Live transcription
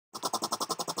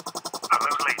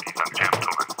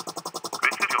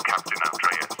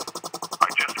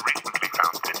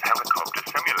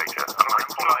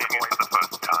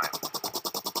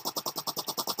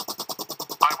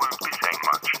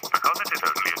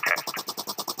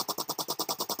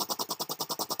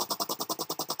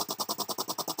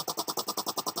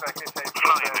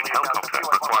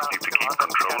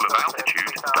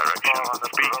direction,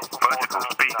 speed, vertical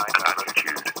speed, and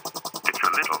altitude. It's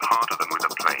a little harder than with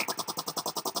a plane.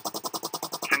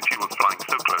 Since you are flying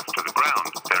so close to the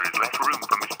ground, there is less room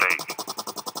for mistake.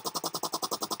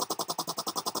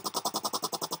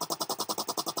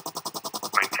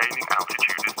 Maintaining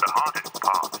altitude is the hardest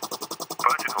part.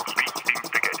 Vertical speed seems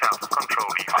to get out of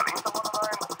control easily.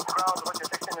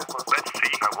 Let's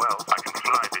see how well I can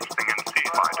fly this thing and see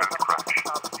if I don't crash.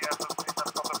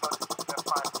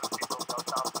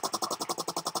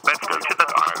 Let's go to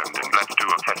that island and let's do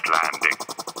a test landing.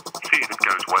 See if it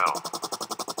goes well.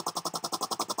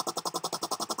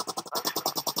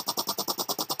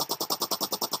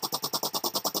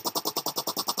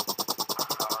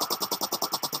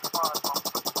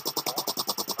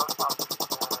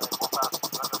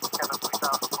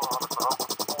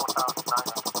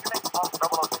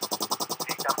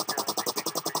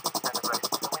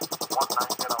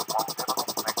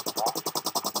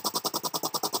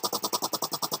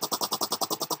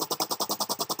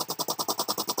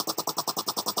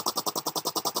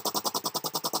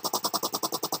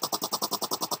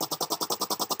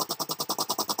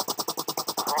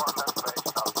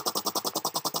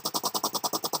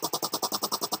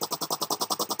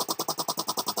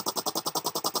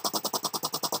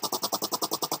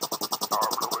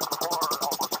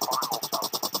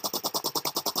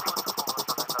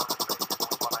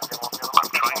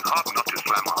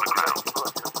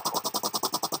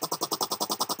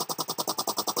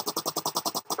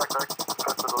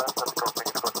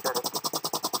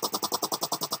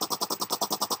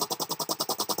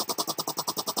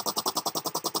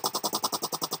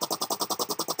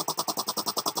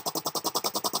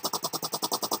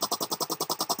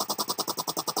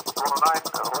 Roger, that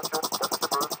is the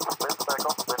route. Let's take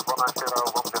off, wind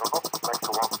 190,